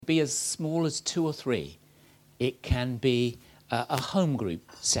be as small as 2 or 3. It can be a home group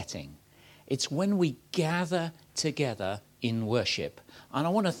setting. It's when we gather together in worship. And I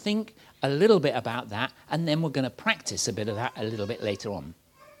want to think a little bit about that, and then we're going to practice a bit of that a little bit later on.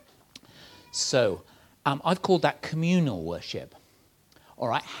 So, I've called that communal worship. All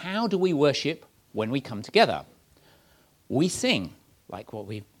right, how do we worship when we come together? We sing, like what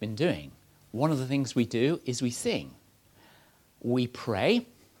we've been doing. One of the things we do is we sing. We pray.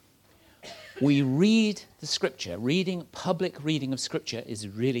 We read the scripture. Public reading of scripture is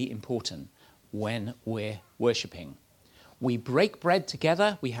really important when we're worshipping. We break bread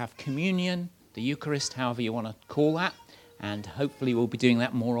together. We have communion, the Eucharist, however you want to call that. And hopefully we'll be doing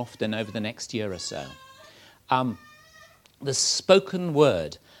that more often over the next year or so. The spoken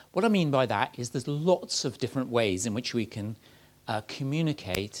word. What I mean by that is there's lots of different ways in which we can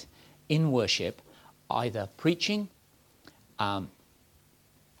communicate in worship, either preaching,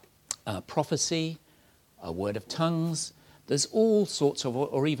 prophecy, a word of tongues. There's all sorts of,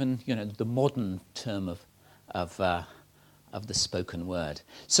 or even the modern term of the spoken word.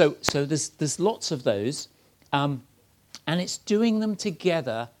 So there's lots of those, and it's doing them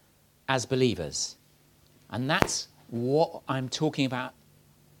together as believers, and that's what I'm talking about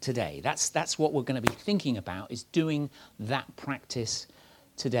today. That's what we're going to be thinking about, is doing that practice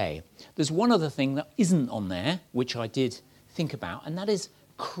today. There's one other thing that isn't on there, which I did think about, and that is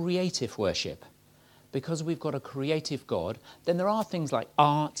creative worship. Because we've got a creative God, then there are things like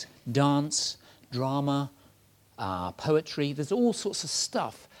art, dance, drama, poetry. There's all sorts of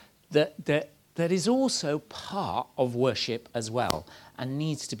stuff that is also part of worship as well and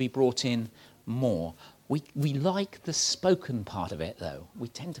needs to be brought in more. We like the spoken part of it, though. We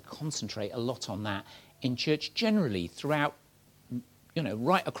tend to concentrate a lot on that in church generally throughout,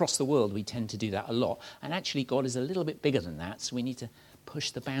 right across the world. We tend to do that a lot. And actually, God is a little bit bigger than that, so we need to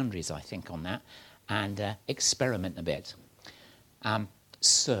push the boundaries, I think, on that and experiment a bit.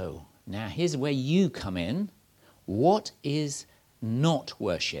 So now here's where you come in. What is not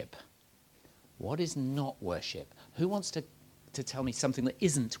worship? What is not worship? Who wants to tell me something that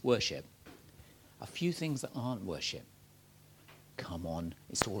isn't worship? A few things that aren't worship. Come on,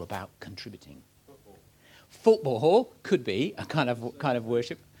 it's all about contributing. Football could be a kind of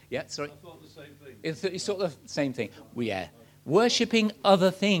worship. Yeah, sorry. I thought the same thing. It's sort of the same thing. Well, yeah. Worshipping other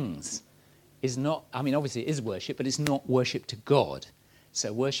things is not, obviously it is worship, but it's not worship to God.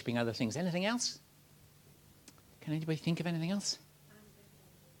 So worshipping other things. Anything else? Can anybody think of anything else?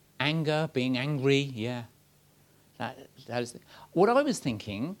 Anger, being angry, yeah. That is. What I was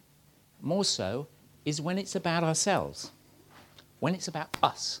thinking, more so, is when it's about ourselves. When it's about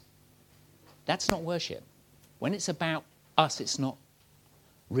us. That's not worship. When it's about us, it's not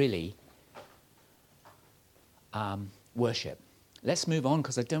really worship. Let's move on,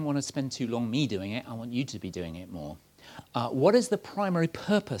 because I don't want to spend too long me doing it. I want you to be doing it more. What is the primary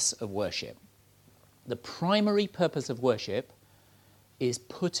purpose of worship? The primary purpose of worship is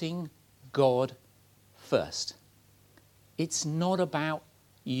putting God first. It's not about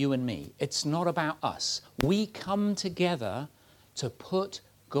you and me. It's not about us. We come together to put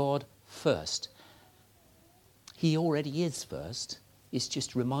God first. He already is first. It's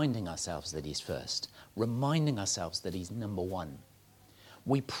just reminding ourselves that he's first. Reminding ourselves that he's number one.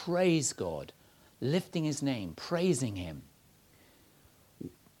 We praise God, lifting his name, praising him.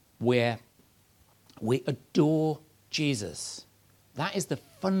 Where we adore Jesus. That is the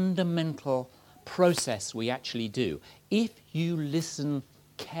fundamental process we actually do. If you listen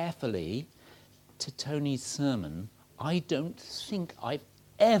carefully to Tony's sermon, I don't think I've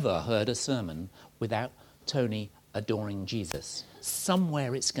ever heard a sermon without Tony adoring Jesus.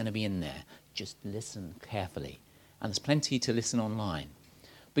 Somewhere it's going to be in there. Just listen carefully. And there's plenty to listen online.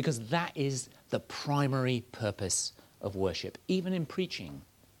 Because that is the primary purpose of worship, even in preaching.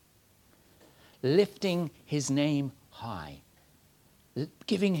 Lifting his name high.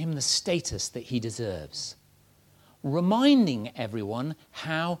 Giving him the status that he deserves. Reminding everyone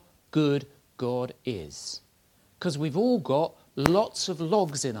how good God is. Because we've all got lots of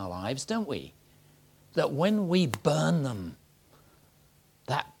logs in our lives, don't we? That when we burn them,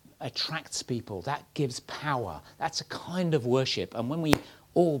 that attracts people, that gives power. That's a kind of worship. And when we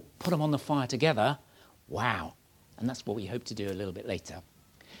all put them on the fire together, wow. And that's what we hope to do a little bit later.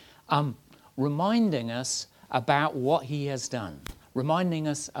 Reminding us about what he has done. Reminding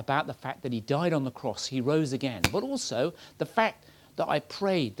us about the fact that he died on the cross, he rose again. But also the fact that I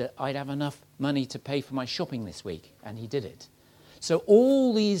prayed that I'd have enough money to pay for my shopping this week, and he did it. So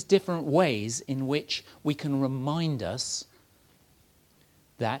all these different ways in which we can remind us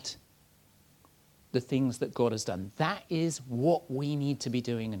that the things that God has done. That is what we need to be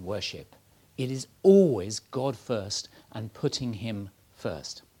doing in worship. It is always God first and putting him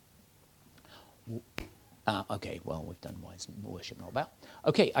first. Okay, well, we've done what is worship not about.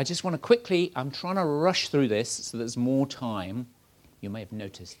 Okay, I just want to quickly, I'm trying to rush through this so there's more time. You may have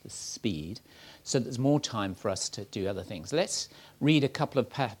noticed the speed. So there's more time for us to do other things. Let's read a couple of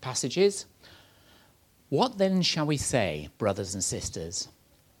passages. What then shall we say, brothers and sisters?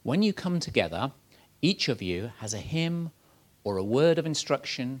 When you come together, each of you has a hymn or a word of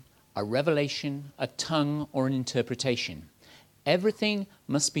instruction, a revelation, a tongue, or an interpretation. Everything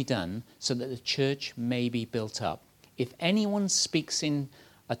must be done so that the church may be built up. If anyone speaks in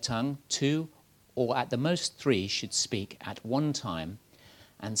a tongue, 2 or at the most 3 should speak at one time,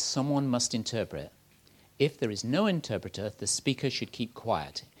 and someone must interpret. If there is no interpreter, the speaker should keep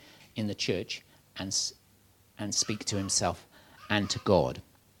quiet in the church and speak to himself and to God.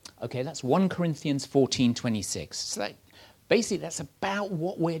 Okay, that's 1 Corinthians 14:26. So basically that's about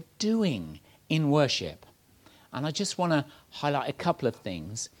what we're doing in worship. And I just want to highlight a couple of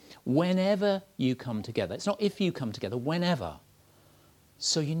things. Whenever you come together, it's not if you come together, whenever.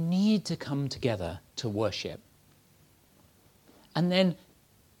 So you need to come together to worship. And then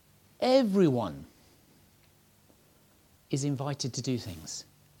everyone is invited to do things.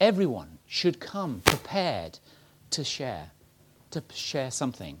 Everyone should come prepared to share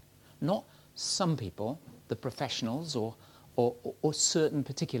something. Not some people, the professionals or certain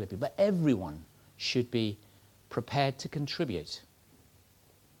particular people, but everyone should be prepared to contribute.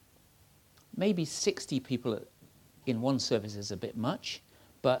 Maybe 60 people in one service is a bit much,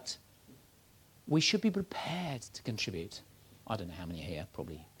 but we should be prepared to contribute. I don't know how many are here,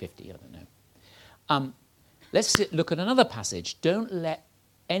 probably 50, I don't know. Let's look at another passage. Don't let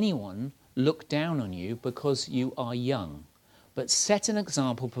anyone look down on you because you are young, but set an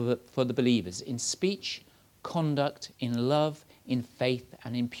example for the believers in speech, conduct, in love, in faith,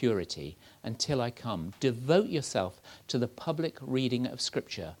 and in purity until I come. Devote yourself to the public reading of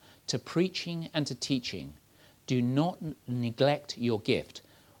Scripture, to preaching and to teaching. Do not neglect your gift,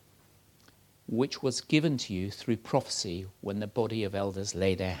 which was given to you through prophecy when the body of elders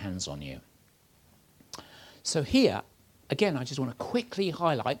lay their hands on you. So here, again, I just want to quickly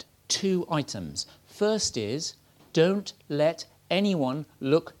highlight 2 items. First is, don't let anyone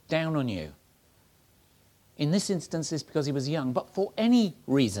look down on you. In this instance, it's because he was young, but for any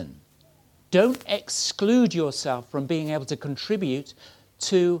reason. Don't exclude yourself from being able to contribute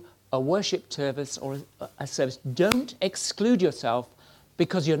to a worship service or a service. Don't exclude yourself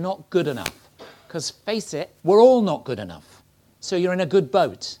because you're not good enough. Because face it, we're all not good enough. So you're in a good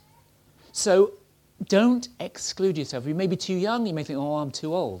boat. So don't exclude yourself. You may be too young. You may think, oh, I'm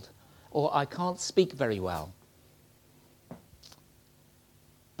too old. Or I can't speak very well.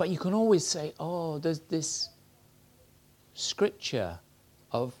 But you can always say, oh, there's this scripture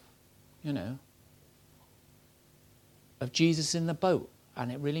of Jesus in the boat,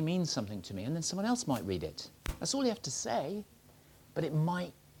 and it really means something to me. And then someone else might read it. That's all you have to say. But it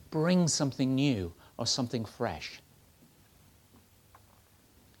might bring something new or something fresh.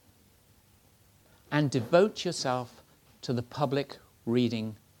 And devote yourself to the public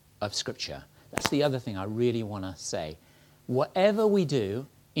reading of Scripture. That's the other thing I really want to say. Whatever we do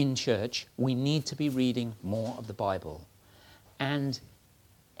in church, we need to be reading more of the Bible. And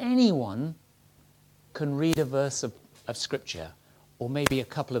anyone can read a verse of Scripture, or maybe a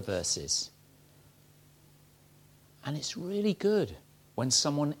couple of verses. And it's really good when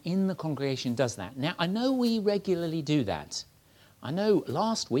someone in the congregation does that. Now, I know we regularly do that. I know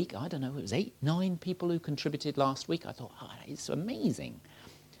last week, I don't know, it was 8, 9 people who contributed last week. I thought, it's amazing.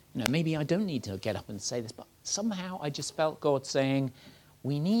 Maybe I don't need to get up and say this, but somehow I just felt God saying,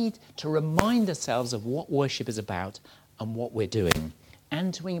 we need to remind ourselves of what worship is about and what we're doing,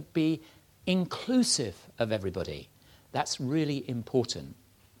 and to be inclusive of everybody. That's really important.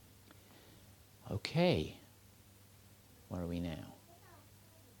 Okay, where are we now?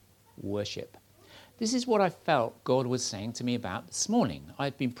 Worship. This is what I felt God was saying to me about this morning.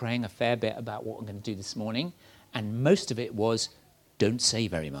 I'd been praying a fair bit about what I'm going to do this morning, and most of it was, don't say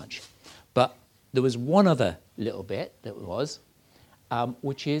very much. But there was one other little bit that was,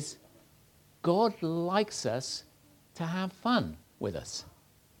 which is, God likes us to have fun with us.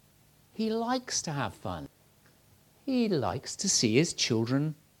 He likes to have fun. He likes to see his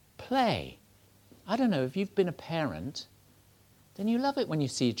children play. I don't know, if you've been a parent, then you love it when you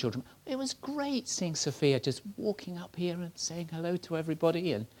see your children. It was great seeing Sophia just walking up here and saying hello to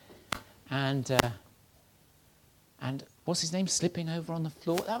everybody, and what's his name, slipping over on the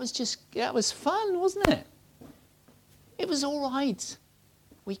floor. That was fun, wasn't it? It was all right.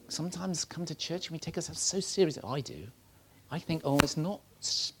 we sometimes come to church and we take ourselves so serious. I do. I think, oh, it's not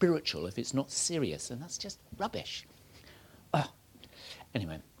spiritual if it's not serious, and that's just rubbish.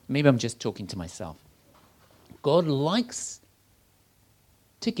 Anyway, maybe I'm just talking to myself. God likes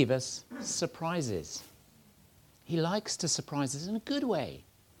to give us surprises. He likes to surprise us in a good way.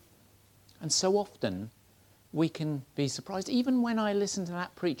 And so often we can be surprised. Even when I listened to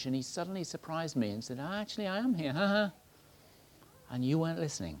that preach and he suddenly surprised me and said, oh, actually, I am here. And you weren't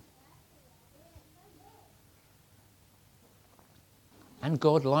listening. And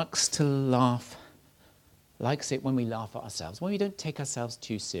God likes to laugh, likes it when we laugh at ourselves, when we don't take ourselves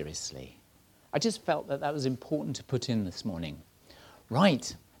too seriously. I just felt that that was important to put in this morning.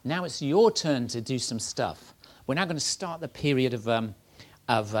 Right, now it's your turn to do some stuff. We're now going to start the period of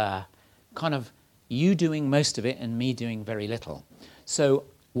kind of you doing most of it and me doing very little. So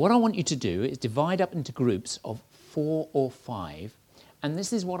what I want you to do is divide up into groups of 4 or 5. And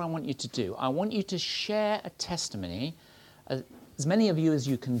this is what I want you to do. I want you to share a testimony, as many of you as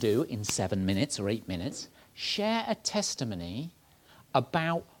you can do in 7 minutes or 8 minutes. Share a testimony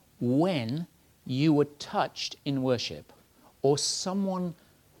about when you were touched in worship, or someone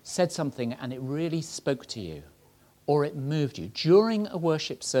said something and it really spoke to you, or it moved you during a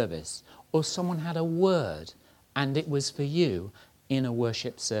worship service, or someone had a word and it was for you in a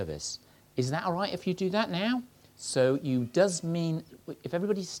worship service. Is that all right if you do that now? So you does mean, if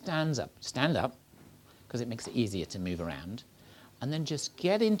everybody stand up, because it makes it easier to move around, and then just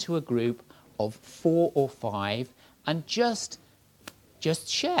get into a group of 4 or 5 and just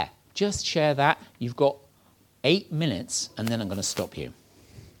share. Just share that. You've got 8 minutes and then I'm going to stop you.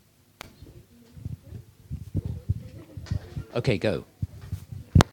 Okay, go.